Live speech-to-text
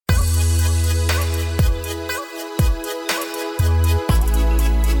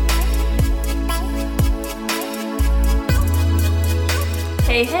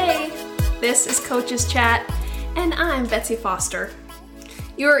This is Coaches Chat, and I'm Betsy Foster.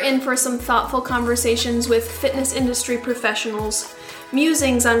 You're in for some thoughtful conversations with fitness industry professionals,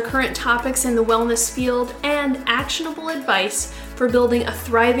 musings on current topics in the wellness field, and actionable advice for building a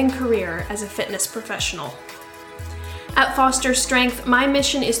thriving career as a fitness professional. At Foster Strength, my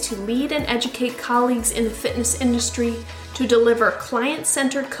mission is to lead and educate colleagues in the fitness industry to deliver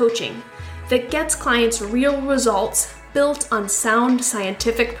client-centered coaching that gets clients real results built on sound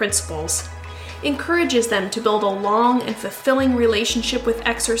scientific principles, encourages them to build a long and fulfilling relationship with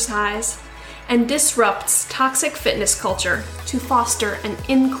exercise, and disrupts toxic fitness culture to foster an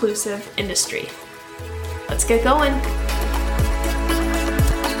inclusive industry. Let's get going.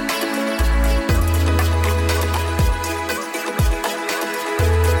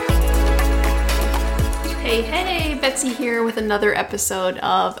 Hey, Betsy here with another episode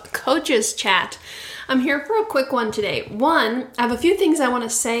of Coaches Chat. I'm here for a quick one today. One, I have a few things I want to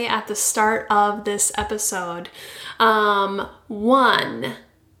say at the start of this episode. One,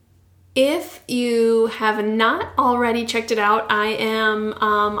 if you have not already checked it out, I am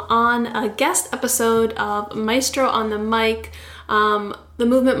on a guest episode of Maestro on the Mic. The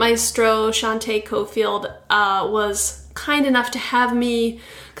movement maestro, Shantae Cofield, was kind enough to have me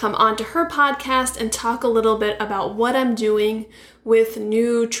come onto her podcast and talk a little bit about what I'm doing with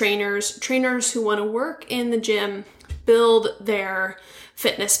new trainers who want to work in the gym, build their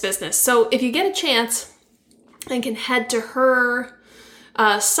fitness business. So if you get a chance and can head to her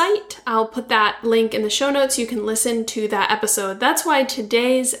site, I'll put that link in the show notes. You can listen to that episode. That's why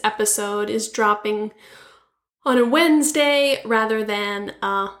today's episode is dropping on a Wednesday rather than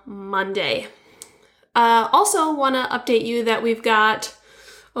a Monday. Also want to update you that we've got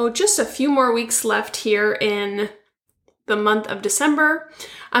just a few more weeks left here in the month of December.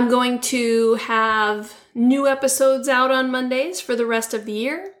 I'm going to have new episodes out on Mondays for the rest of the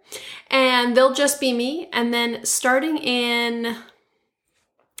year, and they'll just be me. And then starting in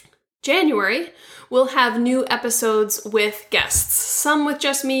January, we'll have new episodes with guests. Some with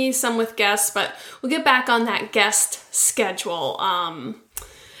just me, some with guests, but we'll get back on that guest schedule.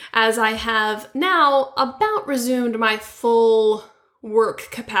 As I have now about resumed my full work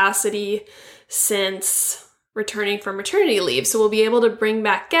capacity since returning from maternity leave. So we'll be able to bring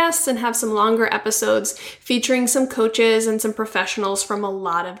back guests and have some longer episodes featuring some coaches and some professionals from a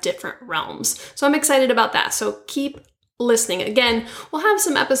lot of different realms. So I'm excited about that. So keep listening. Again, we'll have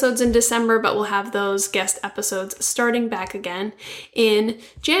some episodes in December, but we'll have those guest episodes starting back again in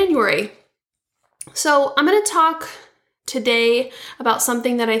January. So I'm going to talk today about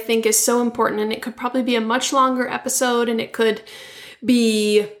something that I think is so important, and it could probably be a much longer episode, and it could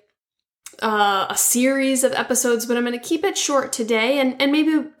be a series of episodes, but I'm going to keep it short today, and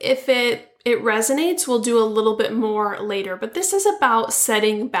maybe if it resonates, we'll do a little bit more later. But this is about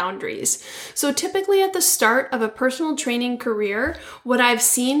setting boundaries. So typically at the start of a personal training career, what I've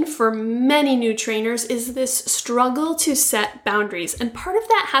seen for many new trainers is this struggle to set boundaries. And part of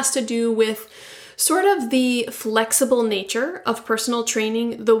that has to do with sort of the flexible nature of personal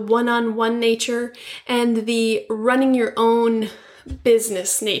training, the one-on-one nature, and the running your own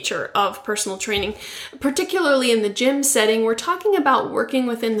business nature of personal training. Particularly in the gym setting, we're talking about working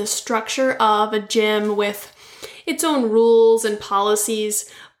within the structure of a gym with its own rules and policies,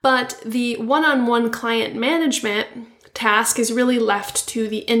 but the one-on-one client management task is really left to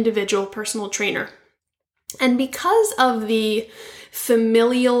the individual personal trainer. And because of the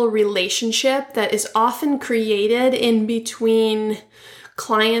familial relationship that is often created in between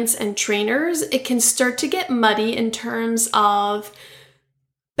clients and trainers, it can start to get muddy in terms of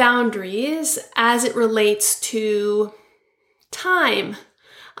boundaries as it relates to time,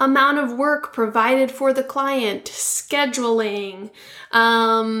 amount of work provided for the client, scheduling,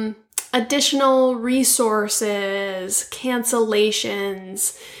 additional resources,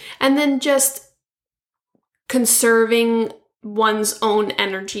 cancellations, and then just conserving one's own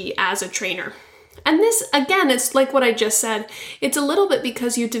energy as a trainer. And this, again, it's like what I just said. It's a little bit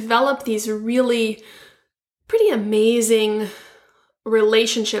because you develop these really pretty amazing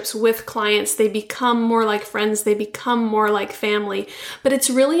relationships with clients. They become more like friends. They become more like family. But it's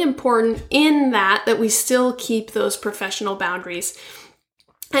really important in that we still keep those professional boundaries.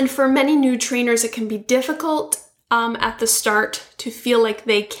 And for many new trainers, it can be difficult at the start to feel like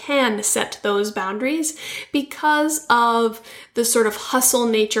they can set those boundaries because of the sort of hustle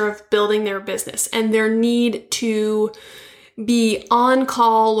nature of building their business and their need to be on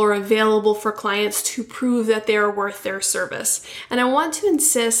call or available for clients to prove that they are worth their service. And I want to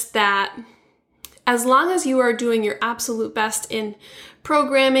insist that as long as you are doing your absolute best in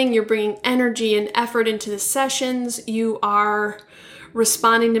programming, you're bringing energy and effort into the sessions, you are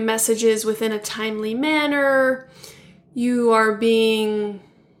responding to messages within a timely manner, you are being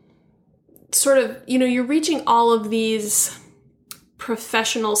you're reaching all of these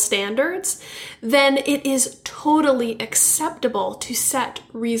professional standards, then it is totally acceptable to set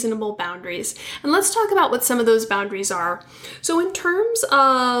reasonable boundaries. And let's talk about what some of those boundaries are. So in terms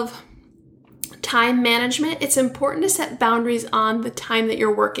of time management, it's important to set boundaries on the time that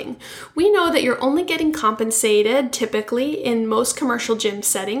you're working. We know that you're only getting compensated, typically in most commercial gym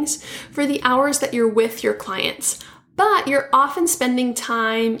settings, for the hours that you're with your clients. But you're often spending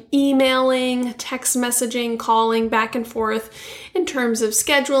time emailing, text messaging, calling back and forth in terms of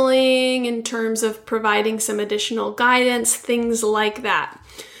scheduling, in terms of providing some additional guidance, things like that.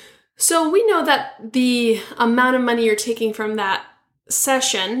 So we know that the amount of money you're taking from that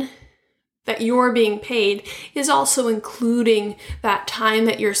session that you're being paid is also including that time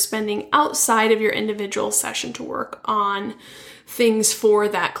that you're spending outside of your individual session to work on things for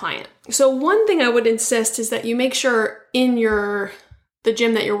that client. So one thing I would insist is that you make sure in the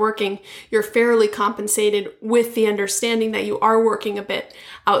gym that you're working, you're fairly compensated with the understanding that you are working a bit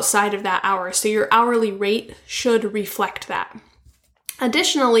outside of that hour. So your hourly rate should reflect that.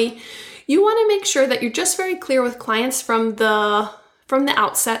 Additionally, you want to make sure that you're just very clear with clients from the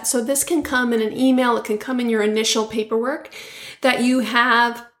outset. So this can come in an email, it can come in your initial paperwork, that you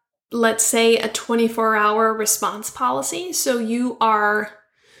have, let's say, a 24-hour response policy. So you are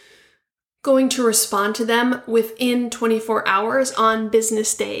going to respond to them within 24 hours on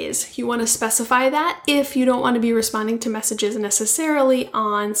business days. You want to specify that if you don't want to be responding to messages necessarily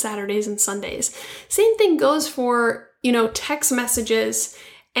on Saturdays and Sundays. Same thing goes for, text messages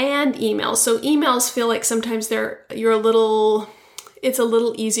and emails. So emails feel like sometimes it's a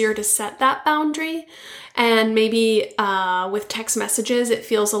little easier to set that boundary. And maybe with text messages, it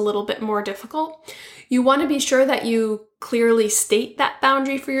feels a little bit more difficult. You want to be sure that you clearly state that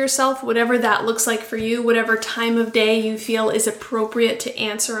boundary for yourself, whatever that looks like for you, whatever time of day you feel is appropriate to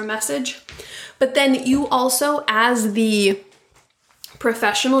answer a message. But then you also, as the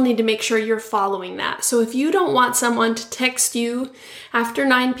professional, need to make sure you're following that. So if you don't want someone to text you after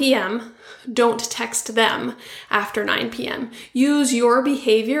 9 p.m., don't text them after 9 p.m. Use your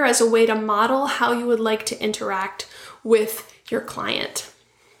behavior as a way to model how you would like to interact with your client.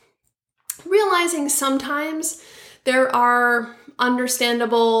 Realizing sometimes there are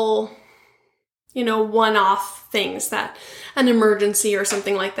understandable, one-off things, that an emergency or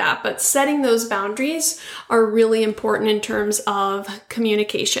something like that, but setting those boundaries are really important in terms of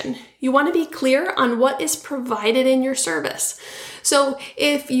communication. You want to be clear on what is provided in your service. So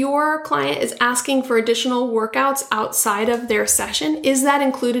if your client is asking for additional workouts outside of their session, is that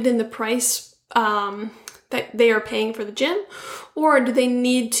included in the price that they are paying for the gym? Or do they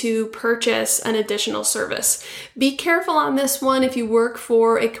need to purchase an additional service? Be careful on this one if you work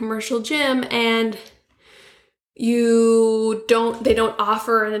for a commercial gym and they don't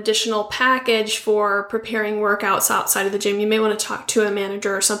offer an additional package for preparing workouts outside of the gym. You may want to talk to a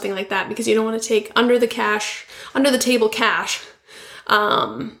manager or something like that, because you don't want to take under the table cash,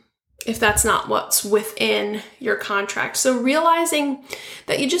 if that's not what's within your contract. So realizing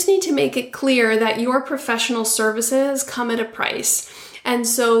that you just need to make it clear that your professional services come at a price. And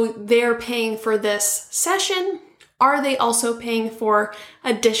so they're paying for this session. Are they also paying for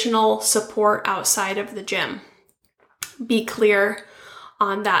additional support outside of the gym? Be clear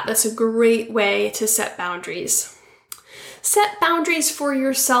on that. That's a great way to set boundaries. Set boundaries for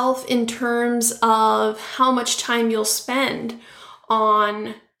yourself in terms of how much time you'll spend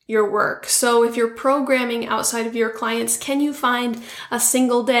on your work. So if you're programming outside of your clients, can you find a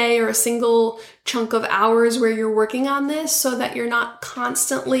single day or a single chunk of hours where you're working on this, so that you're not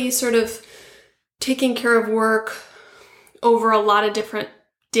constantly sort of taking care of work over a lot of different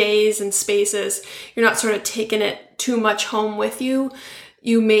days and spaces? You're not sort of taking it too much home with you.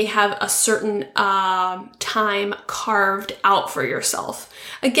 You may have a certain time carved out for yourself.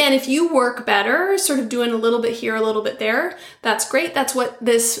 Again, if you work better, sort of doing a little bit here, a little bit there, that's great. That's what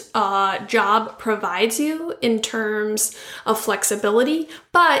this job provides you in terms of flexibility.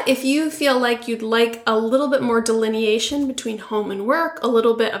 But if you feel like you'd like a little bit more delineation between home and work, a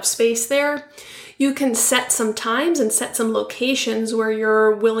little bit of space there, you can set some times and set some locations where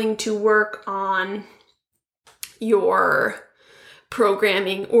you're willing to work on your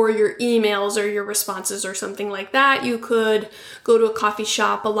programming or your emails or your responses or something like that. You could go to a coffee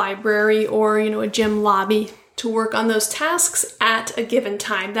shop, a library, or a gym lobby to work on those tasks at a given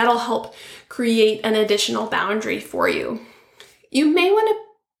time. That'll help create an additional boundary for you. You may want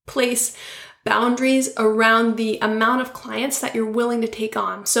to place boundaries around the amount of clients that you're willing to take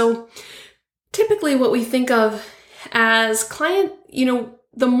on. So typically what we think of as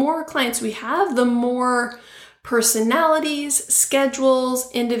the more clients we have, the more personalities,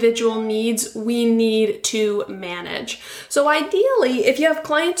 schedules, individual needs we need to manage. So ideally, if you have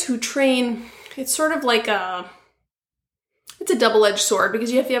clients who train, it's sort of like it's a double-edged sword,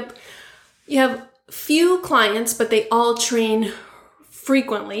 because you have few clients, but they all train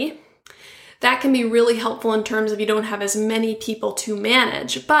frequently. That can be really helpful in terms of you don't have as many people to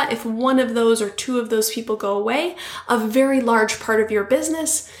manage. But if one of those or two of those people go away, a very large part of your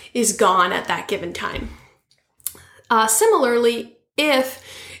business is gone at that given time. Similarly, if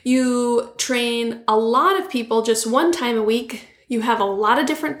you train a lot of people just one time a week, you have a lot of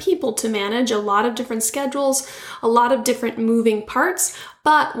different people to manage, a lot of different schedules, a lot of different moving parts.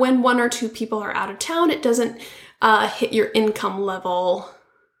 But when one or two people are out of town, it doesn't hit your income level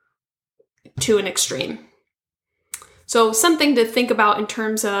to an extreme. So something to think about in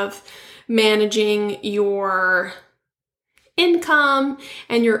terms of managing your income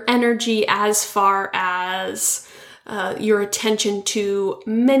and your energy as far as your attention to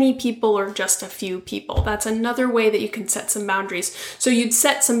many people or just a few people. That's another way that you can set some boundaries. So you'd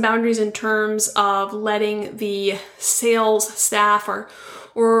set some boundaries in terms of letting the sales staff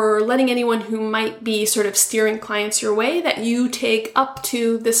or letting anyone who might be sort of steering clients your way, that you take up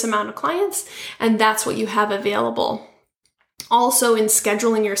to this amount of clients and that's what you have available. Also, in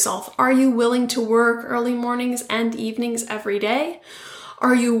scheduling yourself, are you willing to work early mornings and evenings every day?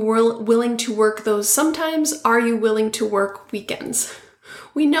 Are you willing to work those sometimes? Are you willing to work weekends?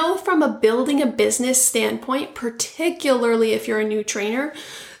 We know from a building a business standpoint, particularly if you're a new trainer,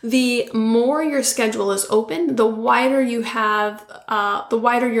 the more your schedule is open, the wider you have, the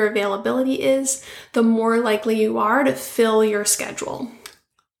wider your availability is, the more likely you are to fill your schedule.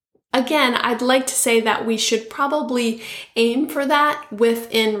 Again, I'd like to say that we should probably aim for that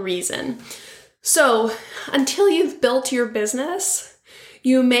within reason. So until you've built your business,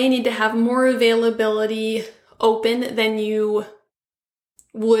 you may need to have more availability open than you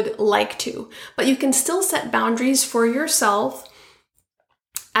would like to, but you can still set boundaries for yourself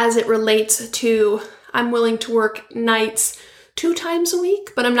as it relates to, I'm willing to work nights 2 times a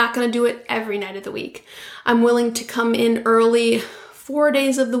week, but I'm not going to do it every night of the week. I'm willing to come in early 4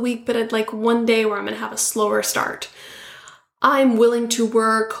 days of the week, but I'd like one day where I'm going to have a slower start. I'm willing to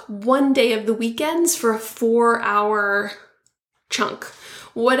work 1 day of the weekends for a 4-hour chunk.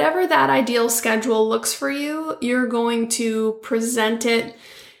 Whatever that ideal schedule looks for you, you're going to present it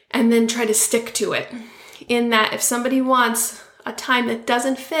and then try to stick to it. In that, if somebody wants a time that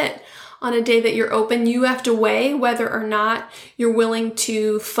doesn't fit on a day that you're open, you have to weigh whether or not you're willing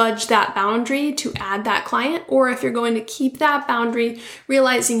to fudge that boundary to add that client, or if you're going to keep that boundary,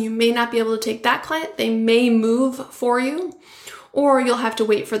 realizing you may not be able to take that client, they may move for you, or you'll have to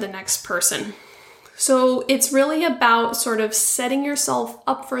wait for the next person. So it's really about sort of setting yourself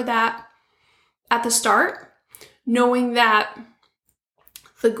up for that at the start, knowing that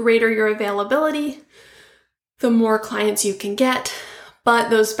the greater your availability, the more clients you can get,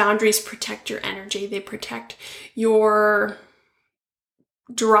 but those boundaries protect your energy. They protect your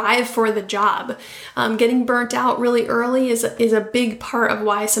drive for the job. Getting burnt out really early is a big part of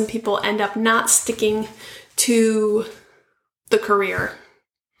why some people end up not sticking to the career.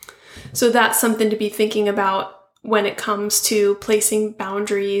 So that's something to be thinking about when it comes to placing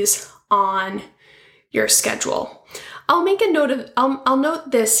boundaries on your schedule. I'll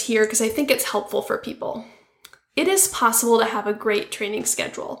note this here because I think it's helpful for people. It is possible to have a great training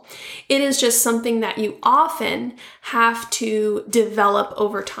schedule. It is just something that you often have to develop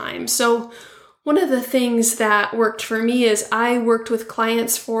over time. So one of the things that worked for me is I worked with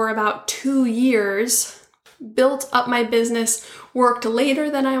clients for about 2 years, built up my business, worked later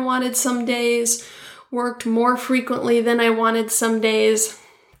than I wanted some days, worked more frequently than I wanted some days,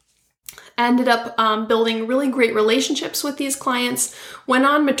 ended up building really great relationships with these clients, went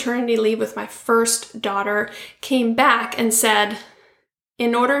on maternity leave with my first daughter, came back and said,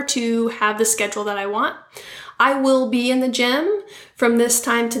 in order to have the schedule that I want, I will be in the gym from this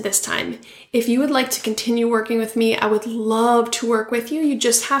time to this time. If you would like to continue working with me, I would love to work with you. You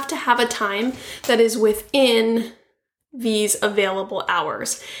just have to have a time that is within these available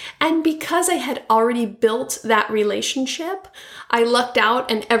hours. And because I had already built that relationship, I lucked out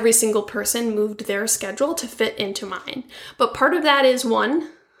and every single person moved their schedule to fit into mine. But part of that is, one,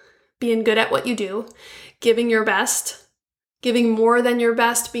 being good at what you do, giving your best, giving more than your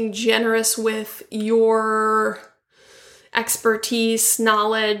best, being generous with your expertise,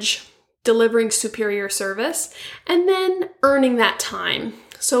 knowledge, delivering superior service, and then earning that time.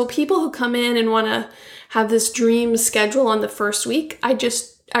 So people who come in and want to have this dream schedule on the first week,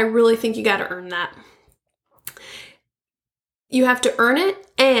 I really think you got to earn that. you have to earn it,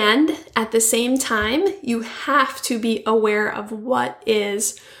 and at the same time, you have to be aware of what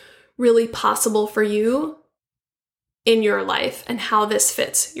is really possible for you in your life and how this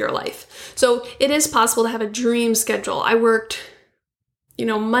fits your life. So it is possible to have a dream schedule. I worked,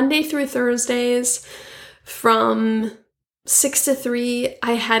 Monday through Thursdays from 6 to 3.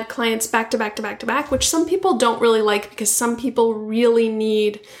 I had clients back to back to back to back, which some people don't really like because some people really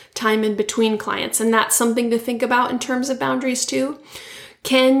need time in between clients. And that's something to think about in terms of boundaries too.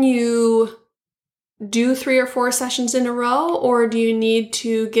 Can you do 3 or 4 sessions in a row, or do you need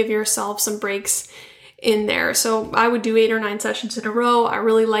to give yourself some breaks in there? So I would do 8 or 9 sessions in a row. I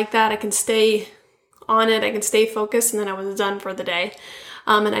really like that. I can stay on it. I can stay focused, and then I was done for the day.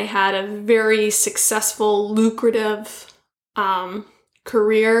 And I had a very successful, lucrative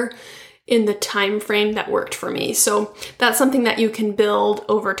career in the time frame that worked for me. So that's something that you can build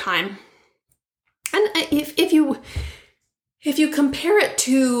over time. And if you compare it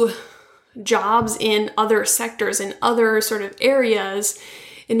to jobs in other sectors, in other sort of areas,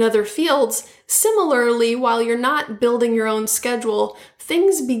 in other fields, similarly, while you're not building your own schedule,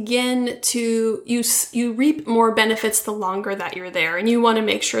 things begin to, you reap more benefits the longer that you're there. And you want to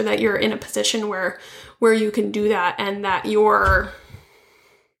make sure that you're in a position where you can do that, and that your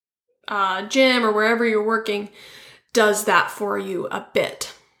gym or wherever you're working does that for you a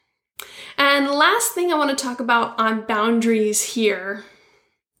bit. And last thing I want to talk about on boundaries here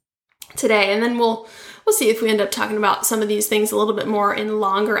today, and then we'll see if we end up talking about some of these things a little bit more in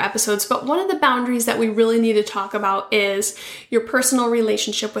longer episodes. But one of the boundaries that we really need to talk about is your personal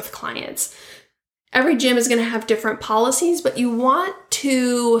relationship with clients. Every gym is going to have different policies, but you want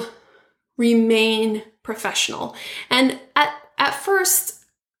to remain professional. And at first,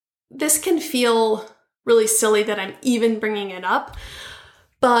 this can feel really silly that I'm even bringing it up,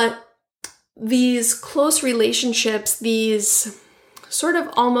 but these close relationships, these sort of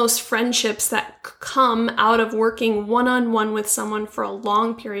almost friendships that come out of working one-on-one with someone for a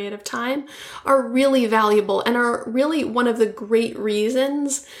long period of time are really valuable and are really one of the great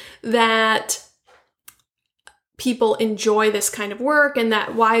reasons that people enjoy this kind of work, and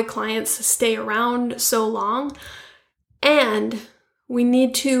that why clients stay around so long. And we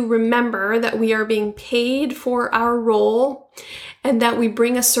need to remember that we are being paid for our role and that we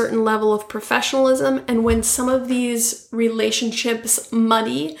bring a certain level of professionalism. And when some of these relationships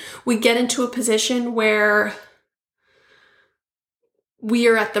muddy, we get into a position where we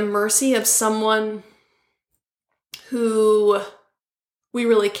are at the mercy of someone who we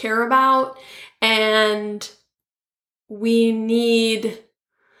really care about, and we need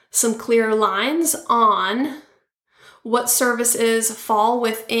some clear lines on what services fall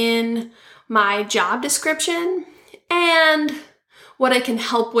within my job description and what I can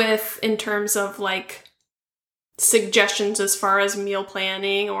help with in terms of like suggestions as far as meal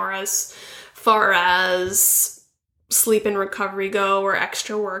planning or as far as sleep and recovery go, or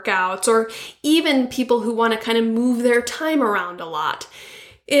extra workouts, or even people who want to kind of move their time around a lot.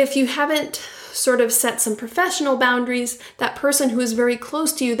 If you haven't sort of set some professional boundaries, that person who is very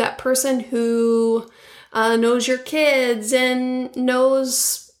close to you, that person who knows your kids and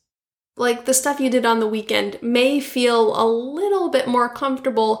knows like the stuff you did on the weekend, may feel a little bit more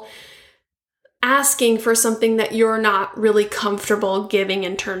comfortable asking for something that you're not really comfortable giving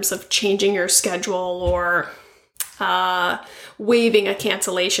in terms of changing your schedule or waiving a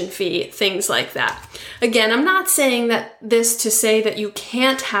cancellation fee, things like that. Again, I'm not saying that this to say that you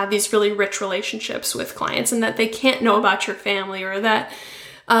can't have these really rich relationships with clients and that they can't know about your family, or that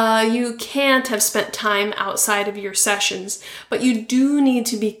you can't have spent time outside of your sessions, but you do need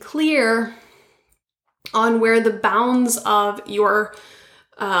to be clear on where the bounds of your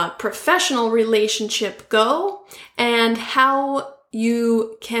professional relationship go and how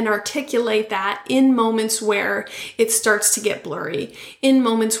you can articulate that in moments where it starts to get blurry, in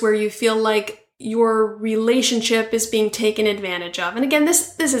moments where you feel like your relationship is being taken advantage of. And again,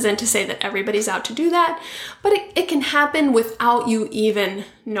 this isn't to say that everybody's out to do that, but it can happen without you even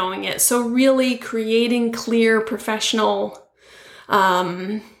knowing it. So really creating clear professional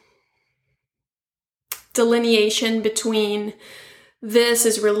delineation between this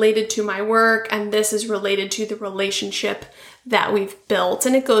is related to my work and this is related to the relationship that we've built.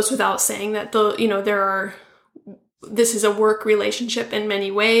 And it goes without saying that this is a work relationship in many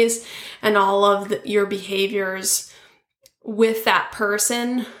ways, and all of your behaviors with that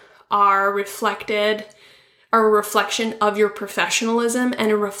person are a reflection of your professionalism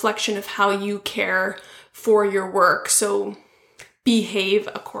and a reflection of how you care for your work. So behave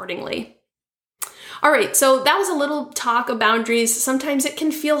accordingly. All right, so that was a little talk of boundaries. Sometimes it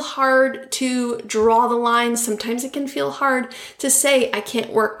can feel hard to draw the line. Sometimes it can feel hard to say, I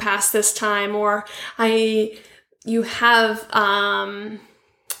can't work past this time, or you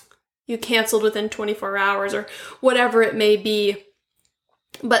canceled within 24 hours, or whatever it may be.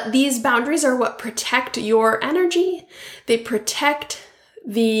 But these boundaries are what protect your energy. They protect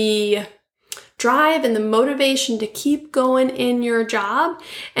the drive and the motivation to keep going in your job,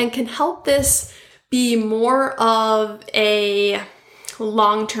 and can help this be more of a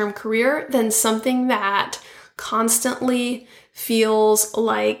long-term career than something that constantly feels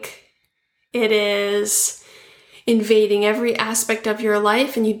like it is invading every aspect of your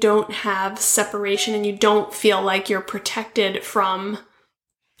life, and you don't have separation, and you don't feel like you're protected from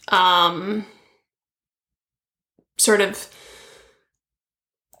sort of,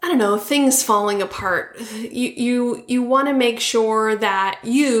 I don't know, things falling apart. You want to make sure that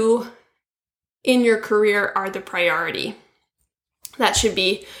you in your career are the priority. That should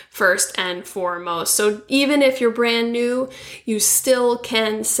be first and foremost. So even if you're brand new, you still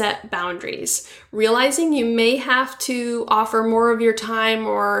can set boundaries. Realizing you may have to offer more of your time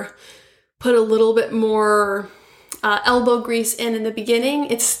or put a little bit more elbow grease in the beginning,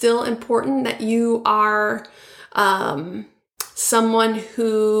 it's still important that you are someone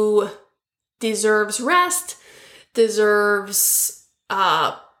who deserves rest, deserves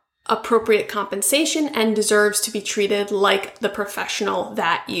appropriate compensation, and deserves to be treated like the professional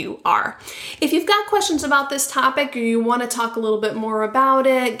that you are. If you've got questions about this topic, or you want to talk a little bit more about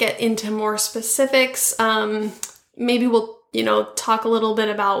it, get into more specifics, maybe we'll talk a little bit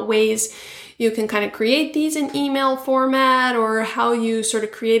about ways you can kind of create these in email format, or how you sort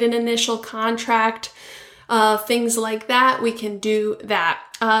of create an initial contract, things like that. We can do that.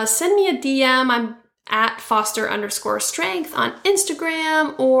 Send me a DM. I'm at Foster_strength on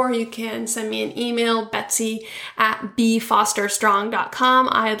Instagram, or you can send me an email, Betsy@bfosterstrong.com.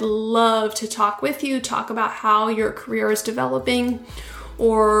 I'd love to talk with you, talk about how your career is developing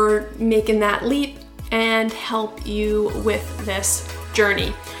or making that leap, and help you with this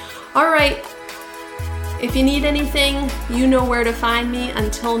journey. All right. If you need anything, you know where to find me.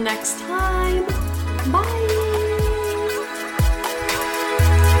 Until next time, bye.